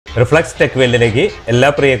Reflex Tech Worldilekku ella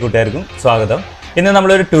priya kuttarkkum swagatham. Innu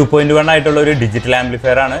nammal oru 2.1 aayittulla oru digital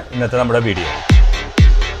amplifier aanu innathe nammade video.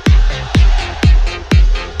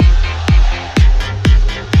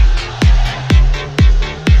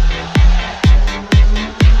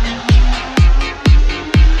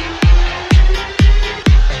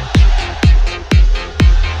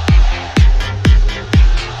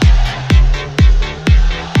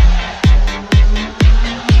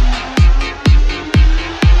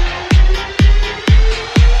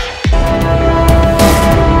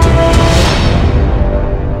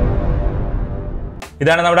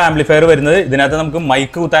 ഇതാണ് നമ്മുടെ amplifier വരുന്നത്. ഇതിനകത്ത് നമുക്ക്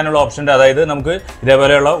mic കുത്താനുള്ള option ഉണ്ട്. അതായത് നമുക്ക്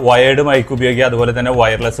ഇതേപോലെയുള്ള വയർഡ് മൈക്ക് ഉപയോഗിക്കാം, അതുപോലെ തന്നെ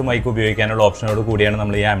വയർലെസ് മൈക്ക് ഉപയോഗിക്കാനുള്ള ഓപ്ഷനോട് കൂടിയാണ്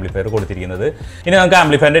നമ്മൾ ഈ ആംപ്ലിഫയർ കൊടുത്തിരിക്കുന്നത്. ഇനി നമുക്ക്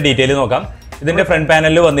ആംപ്ലിഫയറിന്റെ ഡീറ്റെയിൽ നോക്കാം. ഇതിന്റെ ഫ്രണ്ട്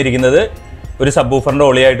പാനലിൽ വന്നിരിക്കുന്നത് ഒരു സബ്വൂഫറിന്റെ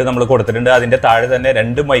ഓളിയായിട്ട് നമ്മൾ കൊടുത്തിട്ടുണ്ട്. അതിന്റെ താഴെ തന്നെ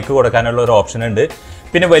 2 മൈക്ക് കൊടുക്കാനുള്ള ഒരു ഓപ്ഷൻ ഉണ്ട്.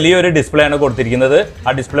 പിന്നെ വലിയൊരു ഡിസ്പ്ലേ ആണ് കൊടുത്തിരിക്കുന്നത്.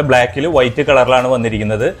 ആ ഡിസ്പ്ലേ ബ്ലാക്കിൽ വൈറ്റ് കളറിലാണ്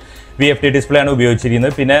വന്നിരിക്കുന്നത്. VFD ഡിസ്പ്ലേ ആണ്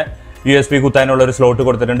ഉപയോഗിച്ചിരിക്കുന്നത്. പിന്നെ USB കുത്താനുള്ള ഒരു സ്ലോട്ട്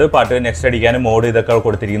കൊടുത്തിട്ടുണ്ട്. പാട്ട് നെക്സ്റ്റ് അടിക്കാനും മോഡ് ഇതൊക്കെ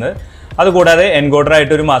കൊടുത്തിരിക്കുന്നത്. അതുകൂടാതെ എൻകോഡർ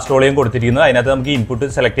ആയിട്ട് ഒരു മാസ്റ്റർ ഓളിയും കൊടുത്തിരിക്കുന്നത്. അതിനകത്ത് നമുക്ക് ഇൻപുട്ട്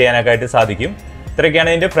സെലക്ട് ചെയ്യാനായിട്ട് സാധിക്കും. ഇത്രയൊക്കെയാണ്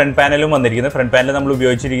ഇതിന്റെ ഫ്രണ്ട് പാനലും വന്നിരിക്കുന്നത്. ഫ്രണ്ട് പാനൽ നമ്മൾ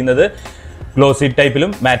ഉപയോഗിച്ചിരിക്കുന്നത് ഗ്ലോസി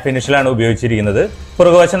ടൈപ്പിലും മാറ്റ് ഫിനിഷിലാണ് ഉപയോഗിച്ചിരിക്കുന്നത്.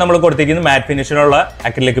 പുറകുവശം നമ്മൾ കൊടുത്തിരിക്കുന്നത് മാറ്റ് ഫിനിഷിനുള്ള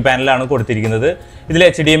അക്രിലിക് പാനലാണ് കൊടുത്തിരിക്കുന്നത്. ഇതിൽ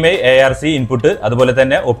HDMI ARC ഇൻപുട്ട്, അതുപോലെ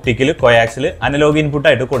തന്നെ ഒപ്റ്റിക്കൽ, കോയാക്സിൽ, അനലോഗ് ഇൻപുട്ട്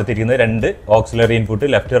ആയിട്ട് കൊടുത്തിരിക്കുന്നത് 2 ഓക്സിലറി ഇൻപുട്ട്,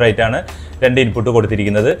 ലെഫ്റ്റ് റൈറ്റ് ആണ് 2 ഇൻപുട്ട്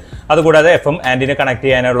കൊടുത്തിരിക്കുന്നത്. അതുകൂടാതെ FM ആന്റിനെ കണക്ട്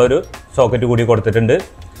ചെയ്യാനുള്ള ഒരു സോക്കറ്റ് കൂടി കൊടുത്തിട്ടുണ്ട്.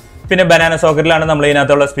 പിന്നെ ബനാന സോക്കറ്റിലാണ് നമ്മൾ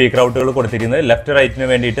ഇതിനകത്തുള്ള സ്പീക്കർ ഔട്ടുകൾ കൊടുത്തിരിക്കുന്നത്. ലെഫ്റ്റ് റൈറ്റിന്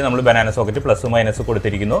വേണ്ടിയിട്ട് നമ്മൾ ബനാന സോക്കറ്റ് പ്ലസ് മൈനസ്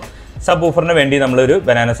കൊടുത്തിരിക്കുന്നു. സബ് വൂഫറിന് വേണ്ടി നമ്മളൊരു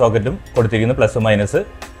ബനാന സോക്കറ്റും കൊടുത്തിരിക്കുന്നു, പ്ലസ് മൈനസ്.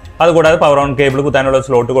 അതുകൂടാതെ പവർ ഓൺ കേബിൾ കുത്താനുള്ള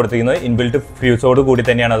സ്ലോട്ട് കൊടുത്തിരിക്കുന്നത് ഇൻബിൽറ്റ് ഫ്യൂസോട് കൂടി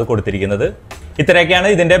തന്നെയാണ് അത് കൊടുത്തിരിക്കുന്നത്. ഇത്രയൊക്കെയാണ്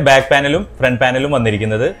ഇതിന്റെ ബാക്ക് പാനലും ഫ്രണ്ട് പാനലും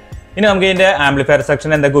വന്നിരിക്കുന്നത്. ഇനി നമുക്ക് ഇതിന്റെ ആംപ്ലിഫയർ സെക്ഷൻ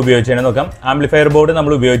എന്തൊക്കെ ഉപയോഗിച്ചാണ് നോക്കാം. ആംപ്ലിഫയർ ബോർഡ്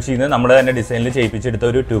നമ്മൾ ഉപയോഗിച്ചിരിക്കുന്നത് നമ്മുടെ തന്നെ ഡിസൈനിൽ ചെയ്യിപ്പിച്ചെടുത്ത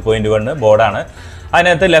ഒരു 2.1 ബോർഡാണ്.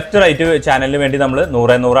 അതിനകത്ത് ലെഫ്റ്റ് റൈറ്റ് ചാനലിന് വേണ്ടി നമ്മൾ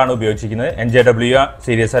 100 ഉപയോഗിച്ചിരിക്കുന്നത്. NJW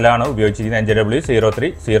സീരീസ് ആണ് ഉപയോഗിച്ചിരിക്കുന്നത്. NJW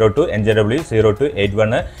 03, 02, NJW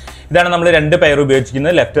 0281. ഇതാണ് നമ്മൾ 2 പെയർ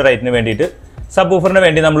ഉപയോഗിച്ചിരിക്കുന്നത് ലെഫ്റ്റ് റൈറ്റിന് വേണ്ടിയിട്ട്. സബ് വൂഫറിന്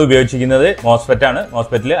വേണ്ടി നമ്മൾ ഉപയോഗിച്ചിരിക്കുന്നത് മോസ്ഫെറ്റ് ആണ്.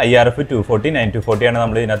 മോസ്ഫെറ്റിൽ IRF 240, 9240 ആണ്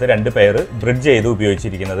നമ്മൾ ഇതിനകത്ത് 2 പെയർ ബ്രിഡ്ജ് ചെയ്ത്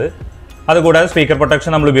ഉപയോഗിച്ചിരിക്കുന്നത്. അതുകൂടാതെ സ്പീക്കർ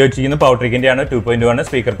പ്രൊട്ടക്ഷൻ നമ്മൾ ഉപയോഗിച്ചിരിക്കുന്നത് പവർട്രിക്കിന്റെ ആണ് 2.1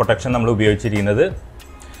 സ്പീക്കർ പ്രൊട്ടക്ഷൻ നമ്മൾ ഉപയോഗിച്ചിരിക്കുന്നത്.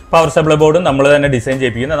 പവർ സപ്ലൈ ബോർഡും നമ്മൾ തന്നെ ഡിസൈൻ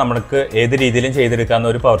ചെയ്യിപ്പിക്കുന്നത്. നമുക്ക് ഏത് രീതിയിലും ചെയ്തെടുക്കാവുന്ന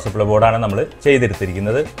ഒരു പവർ സപ്ലൈ ബോർഡാണ് നമ്മൾ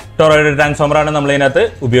ചെയ്തെടുത്തിരിക്കുന്നത്. ടോറോയിഡ് ട്രാൻസ്ഫോമറാണ് നമ്മൾ ഇതിനകത്ത്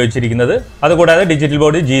ഉപയോഗിച്ചിരിക്കുന്നത്. അതുകൂടാതെ ഡിജിറ്റൽ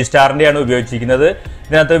ബോർഡ് Geestarന്റെ ആണ് ഉപയോഗിച്ചിരിക്കുന്നത്.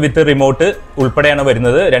 ഇതിനകത്ത് വിത്ത് റിമോട്ട് ഉൾപ്പെടെയാണ്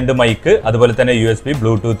വരുന്നത്. 2 മൈക്ക്, അതുപോലെ തന്നെ USB,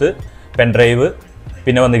 ബ്ലൂടൂത്ത്, പെൻഡ്രൈവ്,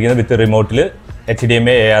 പിന്നെ വന്നിരിക്കുന്നത് വിത്ത് റിമോട്ടിൽ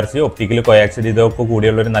HDMI ARC, ഒപ്റ്റിക്കൽ, കോയാക്സിൽ ഇതൊക്കെ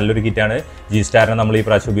കൂടിയുള്ള ഒരു നല്ലൊരു കിറ്റാണ് Geestarനെ നമ്മൾ ഈ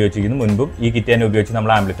പ്രാവശ്യം ഉപയോഗിച്ചിരിക്കുന്നത്. മുൻപും ഈ കിറ്റ് തന്നെ ഉപയോഗിച്ച്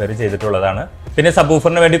നമ്മൾ ആംപ്ലിഫയർ ചെയ്തിട്ടുള്ളതാണ്. പിന്നെ സബ്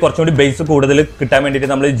വൂഫറിന് വേണ്ടി കുറച്ചുകൂടി ബേസ് കൂടുതൽ കിട്ടാൻ വേണ്ടിയിട്ട്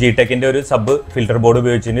നമ്മൾ GTECHന്റെ ഒരു സബ് ഫിൽറ്റർ ബോർഡ്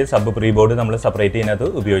ഉപയോഗിച്ചിട്ടുണ്ട്. സബ് പ്രീ ബോർഡ് നമ്മൾ സെപ്പറേറ്റ് ഇതിനകത്ത്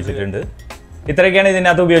ഉപയോഗിച്ചിട്ടുണ്ട്. ഇത്രയൊക്കെയാണ്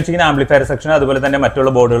ഇതിനകത്ത് ഉപയോഗിച്ചിരിക്കുന്ന ആംപ്ലിഫയർ സെക്ഷൻ. അതുപോലെ തന്നെ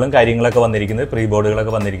മറ്റുള്ള ബോർഡുകളും കാര്യങ്ങളൊക്കെ വന്നിരിക്കുന്നത്, പ്രീ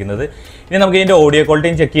ബോർഡുകളൊക്കെ വന്നിരിക്കുന്നത്. ഇനി നമുക്ക് ഇതിന്റെ ഓഡിയോ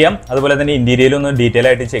ക്വാളിറ്റിയും ചെക്ക് ചെയ്യാം. അതുപോലെ തന്നെ ഇന്റീരിയലും ഒന്ന് ഡീറ്റെയിൽ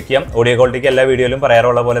ആയിട്ട് ചെക്ക് ചെയ്യാം. ഓഡിയോ ക്വാളിറ്റിക്ക് എല്ലാ വീഡിയോയിലും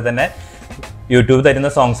പറയാറുള്ള പോലെ തന്നെ യൂട്യൂബ് തരുന്ന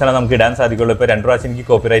സോങ്സാണ് നമുക്ക് ഇടാൻ സാധിക്കുള്ളൂ. ഇപ്പോൾ 2 പ്രാവശ്യം എനിക്ക്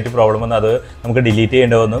കോപ്പിറൈറ്റ് പ്രോബ്ലം വന്നു, അത് നമുക്ക് ഡിലീറ്റ്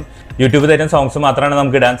ചെയ്യേണ്ടി വന്നു. യൂട്യൂബ് തരുന്ന സോങ്സ് മാത്രമാണ്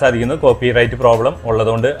നമുക്ക് ഇടാൻ സാധിക്കുന്നത്, കോപ്പിറൈറ്റ് പ്രോബ്ലം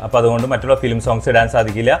ഉള്ളതുകൊണ്ട്. അപ്പോൾ അതുകൊണ്ട് മറ്റുള്ള ഫിലിം സോങ്സ് ഇടാൻ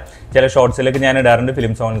സാധിക്കില്ല. ചില ഷോർട്സിലൊക്കെ ഞാൻ ഇടാറുണ്ട്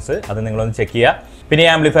ഫിലിം സോങ്സ്, അത് നിങ്ങളൊന്ന് ചെക്ക് ചെയ്യുക. പിന്നെ ഈ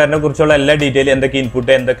ആംപ്ലിഫയറിനെ കുറിച്ചുള്ള എല്ലാ ഡീറ്റെയിൽ, എന്തൊക്കെ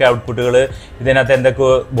ഇൻപുട്ട്, എന്തൊക്കെ ഔട്ട്പുട്ടുകൾ, ഇതിനകത്ത് എന്തൊക്കെ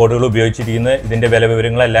ബോർഡുകൾ ഉപയോഗിച്ചിരിക്കുന്നത്, ഇതിൻ്റെ വില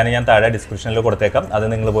വിവരങ്ങളെല്ലാം ഞാൻ താഴെ ഡിസ്ക്രിപ്ഷനിൽ കൊടുത്തേക്കാം. അത്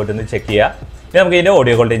നിങ്ങൾ പോയിട്ടൊന്ന് ചെക്ക് ചെയ്യുക. ഇനി നമുക്ക് ഇതിൻ്റെ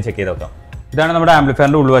ഓഡിയോ ക്വാളിറ്റിയും ചെക്ക് ചെയ്ത് നോക്കാം. ഇതാണ് നമ്മുടെ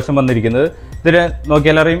ആംപ്ലിഫയറിൻ്റെ ഉൾവശം വന്നിരിക്കുന്നത്. ഇതിൽ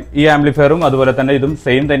നോക്കിയാൽ അറിയും ഈ ആംപ്ലിഫയറും അതുപോലെ തന്നെ ഇതും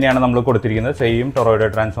സെയിം തന്നെയാണ് നമ്മൾ കൊടുത്തിരിക്കുന്നത്. സെയിം ടൊറോയിഡ്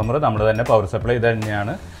ട്രാൻസ്ഫോമർ നമ്മൾ തന്നെ പവർ സപ്ലൈ ഇത്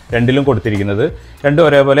തന്നെയാണ് രണ്ടിലും കൊടുത്തിരിക്കുന്നത്. രണ്ടും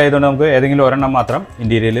ഒരേപോലെ ആയതുകൊണ്ട് നമുക്ക് ഏതെങ്കിലും ഒരെണ്ണം മാത്രം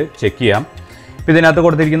ഇന്റീരിയൽ ചെക്ക് ചെയ്യാം. ഇപ്പോൾ ഇതിനകത്ത്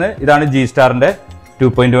കൊടുത്തിരിക്കുന്നത് ഇതാണ് Geestarന്റെ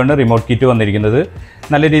 2.1 റിമോട്ട് കിറ്റ് വന്നിരിക്കുന്നത്.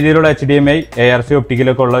 നല്ല രീതിയിലുള്ള HDMI ARC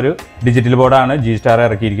ഒപ്റ്റിക്കലൊക്കെ ഉള്ളൊരു ഡിജിറ്റൽ ബോർഡാണ് Geestar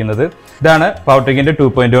ഇറക്കിയിരിക്കുന്നത്. ഇതാണ് പവർട്രിക്കിന്റെ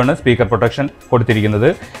 2.1 സ്പീക്കർ പ്രൊട്ടക്ഷൻ കൊടുത്തിരിക്കുന്നത്.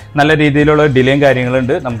 നല്ല രീതിയിലുള്ള ഡിലേയും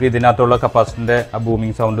കാര്യങ്ങളുണ്ട്. നമുക്ക് ഇതിനകത്തുള്ള കപ്പാസിറ്ററിന്റെ ആ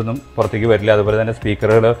ബൂമിങ് സൗണ്ടൊന്നും പുറത്തേക്ക് വരില്ല. അതുപോലെ തന്നെ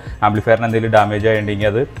സ്പീക്കറുകൾ ആംപ്ലിഫയറിന് എന്തെങ്കിലും ഡാമേജ് ആയിട്ടുണ്ടെങ്കിൽ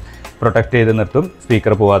അത് പ്രൊട്ടക്ട് ചെയ്ത് നിർത്തും,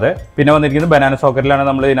 സ്പീക്കർ പോവാതെ. പിന്നെ വന്നിരിക്കുന്നത് ബനാന സോക്കറ്റിലാണ്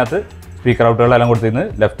നമ്മൾ ഇതിനകത്ത് സ്പീക്കർ ഔട്ടുകളെല്ലാം കൊടുത്തിരുന്നത്.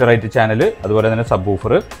 ലെഫ്റ്റ് റൈറ്റ് ചാനൽ, അതുപോലെ തന്നെ സബ്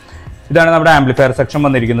വൂഫർ. ഇതാണ് നമ്മുടെ ആംപ്ലിഫയർ സെക്ഷൻ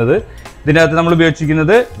വന്നിരിക്കുന്നത്. ഇതിനകത്ത് നമ്മൾ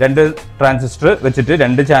ഉപയോഗിച്ചിരിക്കുന്നത് 2 ട്രാൻസിസ്റ്റർ വെച്ചിട്ട്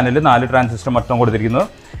 2 ചാനൽ, 4 ട്രാൻസിസ്റ്റർ മൊത്തം കൊടുത്തിരിക്കുന്നു.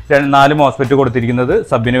 4 മോസ്ഫെറ്റ് കൊടുത്തിരിക്കുന്നത്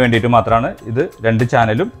സബിന് വേണ്ടിയിട്ട് മാത്രമാണ്. ഇത് 2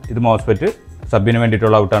 ചാനലും, ഇത് മോസ്ഫെറ്റ് സബിന്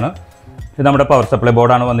വേണ്ടിയിട്ടുള്ള ഔട്ടാണ്. ഇത് നമ്മുടെ പവർ സപ്ലൈ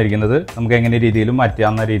ബോർഡാണ് വന്നിരിക്കുന്നത്. നമുക്ക് എങ്ങനെ രീതിയിലും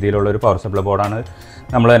മാറ്റാവുന്ന രീതിയിലുള്ള ഒരു പവർ സപ്ലൈ ബോർഡാണ്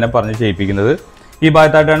നമ്മൾ തന്നെ പറഞ്ഞ് ചെയ്യിപ്പിക്കുന്നത്. ഈ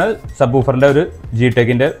ഭാഗത്തായിട്ടാണ് സബ് വൂഫറിൻ്റെ ഒരു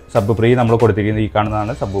GTECHന്റെ സബ് പ്രീ നമ്മൾ കൊടുത്തിരിക്കുന്നത്. ഈ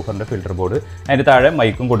കാണുന്നതാണ് സബ് വൂഫറിൻ്റെ ഫിൽറ്റർ ബോർഡ്. അതിൻ്റെ താഴെ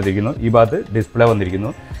മൈക്കും കൊടുത്തിരിക്കുന്നു. ഈ ഭാഗത്ത് ഡിസ്പ്ലേ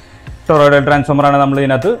വന്നിരിക്കുന്നു. ടൊറോയിഡ് ട്രാൻസ്ഫോമറാണ് നമ്മൾ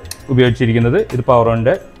ഇതിനകത്ത് ഉപയോഗിച്ചിരിക്കുന്നത്. ഇത്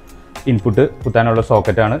പവറിൻ്റെ ഇൻപുട്ട് കുത്താനുള്ള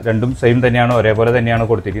സോക്കറ്റാണ്. രണ്ടും സെയിം തന്നെയാണ്, ഒരേപോലെ തന്നെയാണ്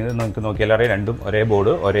കൊടുത്തിരിക്കുന്നത്. നിങ്ങൾക്ക് നോക്കിയാൽ അറിയാം, രണ്ടും ഒരേ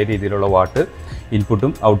ബോർഡ്, ഒരേ രീതിയിലുള്ള വാട്ട്,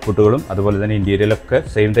 ഇൻപുട്ടും ഔട്ട്പുട്ടുകളും അതുപോലെ തന്നെ ഇന്റീരിയലൊക്കെ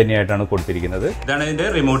സെയിം തന്നെയായിട്ടാണ് കൊടുത്തിരിക്കുന്നത്. ഇതാണ് ഇതിൻ്റെ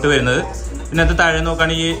റിമോട്ട് വരുന്നത്. പിന്നെ അത് താഴെ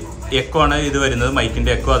നോക്കുകയാണെങ്കിൽ എക്കോ ആണ് ഇത് വരുന്നത്,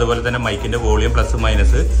 മൈക്കിൻ്റെ എക്കോ, അതുപോലെ തന്നെ മൈക്കിൻ്റെ വോളിയം പ്ലസ്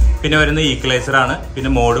മൈനസ്. പിന്നെ വരുന്നത് ഈക്വലൈസർ ആണ്.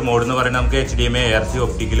 പിന്നെ മോഡ് എന്ന് പറയുന്നത് നമുക്ക് HDMI, ARC,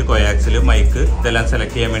 ഒപ്റ്റിക്കൽ, കോയാക്സിൽ, മൈക്ക് ഇതെല്ലാം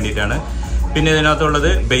സെലക്ട് ചെയ്യാൻ വേണ്ടിയിട്ടാണ്. പിന്നെ ഇതിനകത്തുള്ളത്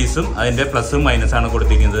ബേസും അതിൻ്റെ പ്ലസും മൈനസാണ്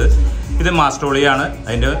കൊടുത്തിരിക്കുന്നത്. ഇത് മാസ്റ്റോളിയാണ്.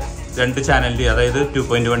 അതിൻ്റെ 2 ചാനലിൻ്റെ, അതായത്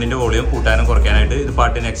 2.1ൻ്റെ വോളിയം കൂട്ടാനും കുറയ്ക്കാനായിട്ട്. ഇത്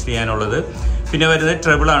പാട്ട് നെക്സ്റ്റ് ചെയ്യാനുള്ളത്. പിന്നെ വരുന്നത്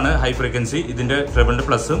ട്രെബിൾ ആണ്, ഹൈ ഫ്രീക്വൻസി. ഇതിൻ്റെ ട്രെബിളിൻ്റെ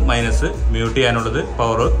പ്ലസ് മൈനസ്, മ്യൂട്ട് ചെയ്യാനുള്ളത്,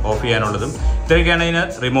 പവർ ഓഫ് ചെയ്യാനുള്ളതും. ഇത്രയൊക്കെയാണ് ഇതിന്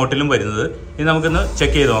റിമോട്ടിലും വരുന്നത്. ഇത് നമുക്കൊന്ന്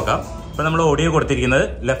ചെക്ക് ചെയ്ത് നോക്കാം. അപ്പോൾ നമ്മൾ ഓഡിയോ കൊടുത്തിരിക്കുന്നത്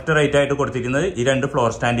ലെഫ്റ്റ് റൈറ്റ് ആയിട്ട് കൊടുത്തിരിക്കുന്നത് ഈ 2 ഫ്ലോർ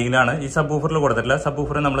സ്റ്റാൻഡിങ്ങിലാണ്. ഈ സബ്വൂഫറിൽ കൊടുത്തിട്ടില്ല.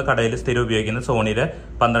 സബ്വൂഫർ നമ്മൾ കടയിൽ സ്ഥിരം ഉപയോഗിക്കുന്നത് സോണിയുടെ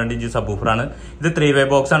 12 ഇഞ്ച് സബ്വൂഫറാണ്. ഇത് 3-way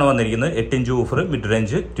ബോക്സ് ആണ് വന്നിരിക്കുന്നത്. 8 inch woofer, mid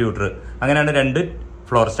range, tutor, അങ്ങനെയാണ് 2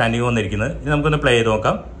 ഫ്ലോർ സ്റ്റാൻഡിങ് വന്നിരിക്കുന്നത്. ഇത് നമുക്കൊന്ന് പ്ലേ ചെയ്ത്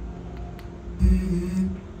നോക്കാം.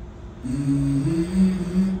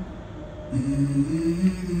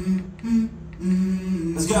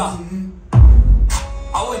 Let's go.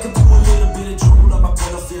 I wake up to a little bit of drool on my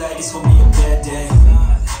pillow, feel like it's gonna be a bad day.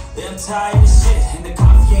 I'm tired of shit and the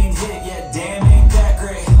coffee ain't hit yet, damn ain't that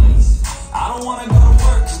great. I don't wanna go to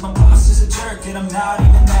work cause my boss is a jerk and I'm not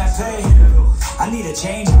even that paid. I need a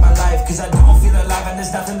change in my life cause I don't feel alive and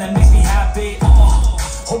there's nothing that makes me happy.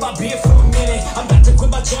 Hold my beer for a minute, I'm about to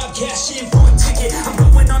quit my job, cash in for a ticket. I'm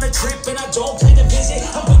going on a trip and I don't plan to visit.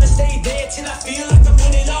 I'm gonna stay there till I feel like I'm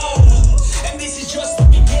in it all. And this is just the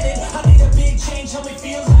beginning. I need a big change, help me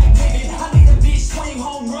feel like living. I need a big swing,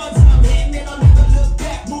 home runs I'm hitting and I'll never look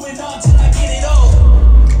back, moving on till I get it all.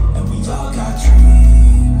 And we all got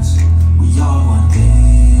dreams, we all want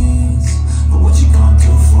things. But what you gonna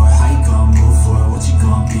do for it, how you gonna move for it, what you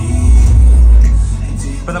gonna be.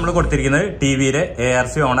 ഇപ്പോൾ നമ്മൾ കൊടുത്തിരിക്കുന്നത് ടിവിയിലെ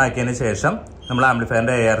ARC on ആക്കിയതിന് ശേഷം നമ്മൾ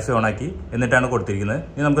ആംപ്ലിഫയറിൻ്റെ ARC on ആക്കി എന്നിട്ടാണ് കൊടുത്തിരിക്കുന്നത്.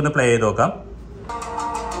 ഇനി നമുക്കൊന്ന് പ്ലേ ചെയ്ത് നോക്കാം.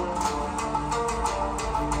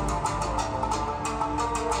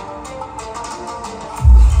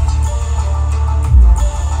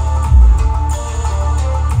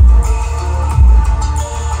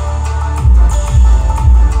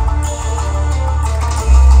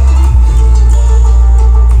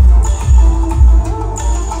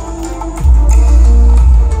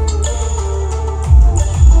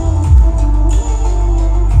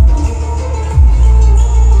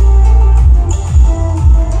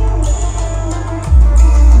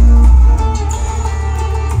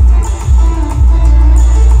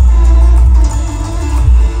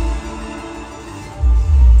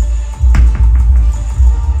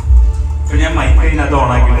 ഞാൻ മൈക്ക് ഇതിനകത്ത് ഓൺ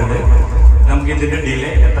ആക്കിയിട്ടുണ്ട്. നമുക്ക് ഇതിന്റെ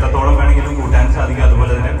ഡിലേ എത്രത്തോളം വേണമെങ്കിലും കൂട്ടാൻ സാധിക്കും,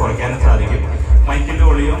 അതുപോലെ തന്നെ കുറയ്ക്കാനും സാധിക്കും. മൈക്കിന്റെ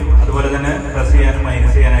വോളിയം അതുപോലെ തന്നെ പ്ലസ് ചെയ്യാനും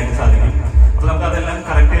മൈനസ് ചെയ്യാനായിട്ട് സാധിക്കും. അപ്പോൾ നമുക്ക് അതെല്ലാം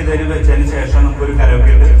കറക്റ്റ് ചെയ്തതിന് വെച്ചതിന് ശേഷം നമുക്കൊരു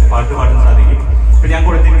കരോക്കെ പാട്ട് പാടാൻ സാധിക്കും. ഇപ്പൊ ഞാൻ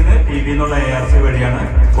കൊടുത്തിരിക്കുന്നത് TV എന്നുള്ള ARC വഴിയാണ്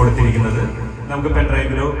കൊടുത്തിരിക്കുന്നത്. നമുക്ക്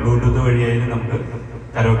പെൻഡ്രൈവിലോ ബ്ലൂടൂത്ത് വഴിയായാലും നമുക്ക്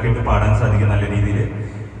കരോക്കെ പാടാൻ സാധിക്കും നല്ല രീതിയിൽ.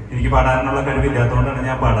 എനിക്ക് പാടാനുള്ള കഴിവില്ലാത്തതുകൊണ്ടാണ്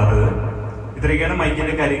ഞാൻ പാടാത്തത്. ഇത്രയൊക്കെയാണ്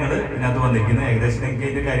മൈക്കിന്റെ കാര്യങ്ങൾ ഇതിനകത്ത് വന്നിരിക്കുന്നത്. ഏകദേശം നിങ്ങൾക്ക്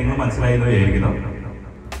ഇതിന്റെ കാര്യങ്ങൾ മനസ്സിലായെന്ന് വിചാരിക്കുന്നു.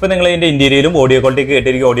 ഇപ്പോൾ നിങ്ങൾ ഇതിന്റെ ഇന്റീരിയലും ഓഡിയോ ക്വാളിറ്റി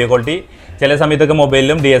കേട്ടിരിക്കും. ഓഡിയോ ക്വാളിറ്റി ചില സമയത്തൊക്കെ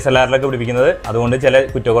മൊബൈലിലും DSLR-ലൊക്കെ പിടിപ്പിക്കുന്നത്, അതുകൊണ്ട് ചില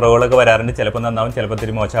കുറ്റക്കുറവുകളൊക്കെ വരാറുണ്ട്. ചിലപ്പോൾ നന്നാവും, ചിലപ്പോൾ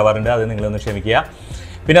ഇത്തിരി മോശമാവാറുണ്ട്. അത് നിങ്ങളൊന്ന് ക്ഷമിക്കുക.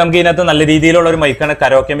 പിന്നെ നമുക്ക് ഇതിനകത്ത് നല്ല രീതിയിലുള്ള ഒരു മൈക്കാണ്.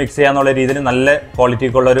 കരോക്കെ മിക്സ് ചെയ്യാന്നുള്ള രീതിയിൽ നല്ല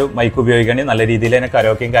ക്വാളിറ്റിക്കുള്ള ഒരു മൈക്ക് ഉപയോഗിക്കുകയാണെങ്കിൽ നല്ല രീതിയിൽ തന്നെ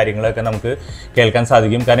കരോക്കയും കാര്യങ്ങളൊക്കെ നമുക്ക് കേൾക്കാൻ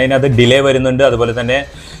സാധിക്കും. കാരണം ഇതിനകത്ത് ഡിലേ വരുന്നുണ്ട്, അതുപോലെ തന്നെ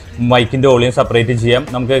മൈക്കിൻ്റെ വോളിയം സെപ്പറേറ്റ് ചെയ്യാം.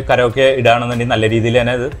 നമുക്ക് കരോക്കെ ഇടുകയാണെന്നുണ്ടെങ്കിൽ നല്ല രീതിയിൽ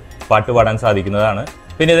തന്നെ അത് പാട്ട് പാടാൻ സാധിക്കുന്നതാണ്.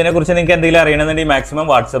 പിന്നെ ഇതിനെക്കുറിച്ച് നിങ്ങൾക്ക് എന്തെങ്കിലും അറിയണമെന്നുണ്ടെങ്കിൽ മാക്സിമം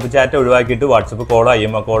വാട്സപ്പ് ചാറ്റ് ഒഴിവാക്കിയിട്ട് വാട്സപ്പ് കോളോ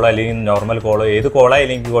IMO കോളോ അല്ലെങ്കിൽ നോർമൽ കോളോ ഏത്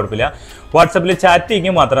കോളായാലും എനിക്ക് കുഴപ്പമില്ല. വാട്സപ്പിൽ ചാറ്റ്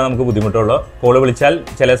ചെയ്യുമ്പോൾ മാത്രമേ നമുക്ക് ബുദ്ധിമുട്ടുള്ളൂ. കോള് വിളിച്ചാൽ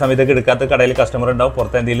ചില സമയത്തൊക്കെ എടുക്കാത്ത കടയിൽ കസ്റ്റമർ ഉണ്ടാവും,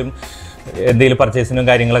 പുറത്ത് എന്തെങ്കിലും പർച്ചേസിനും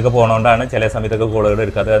കാര്യങ്ങളൊക്കെ പോകുന്നതുകൊണ്ടാണ് ചില സമയത്തൊക്കെ കോളുകൾ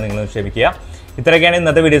എടുക്കാത്തത്. നിങ്ങൾ ക്ഷമിക്കുക. ഇത്രയൊക്കെയാണ്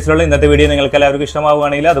ഇന്നത്തെ വീഡിയോസിലുള്ള. ഇന്നത്തെ വീഡിയോ നിങ്ങൾക്ക് എല്ലാവർക്കും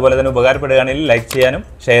ഇഷ്ടമാവുകയാണെങ്കിൽ, അതുപോലെ തന്നെ ഉപകാരപ്പെടുകയാണെങ്കിൽ ലൈക്ക് ചെയ്യാനും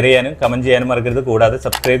ഷെയർ ചെയ്യാനും കമൻറ്റ് ചെയ്യാനും മറക്കരുത്. കൂടാതെ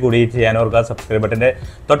സബ്സ്ക്രൈബ് കൂടി ചെയ്യാനും ഓർക്കുക. സബ്സ്ക്രൈബ് ബട്ടൻ്റെ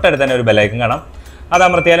തൊട്ടടുത്ത് തന്നെ ഒരു ബെല്ലൈക്കൺ കാണാം. അത്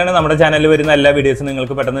അമർത്തിയാലാണ് നമ്മുടെ ചാനലിൽ വരുന്ന എല്ലാ വീഡിയോസും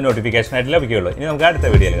നിങ്ങൾക്ക് പെട്ടെന്ന് നോട്ടിഫിക്കേഷനായിട്ട് ലഭിക്കുകയുള്ളൂ. ഇനി നമുക്ക് അടുത്ത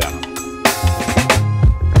വീഡിയോയിൽ കാണാം.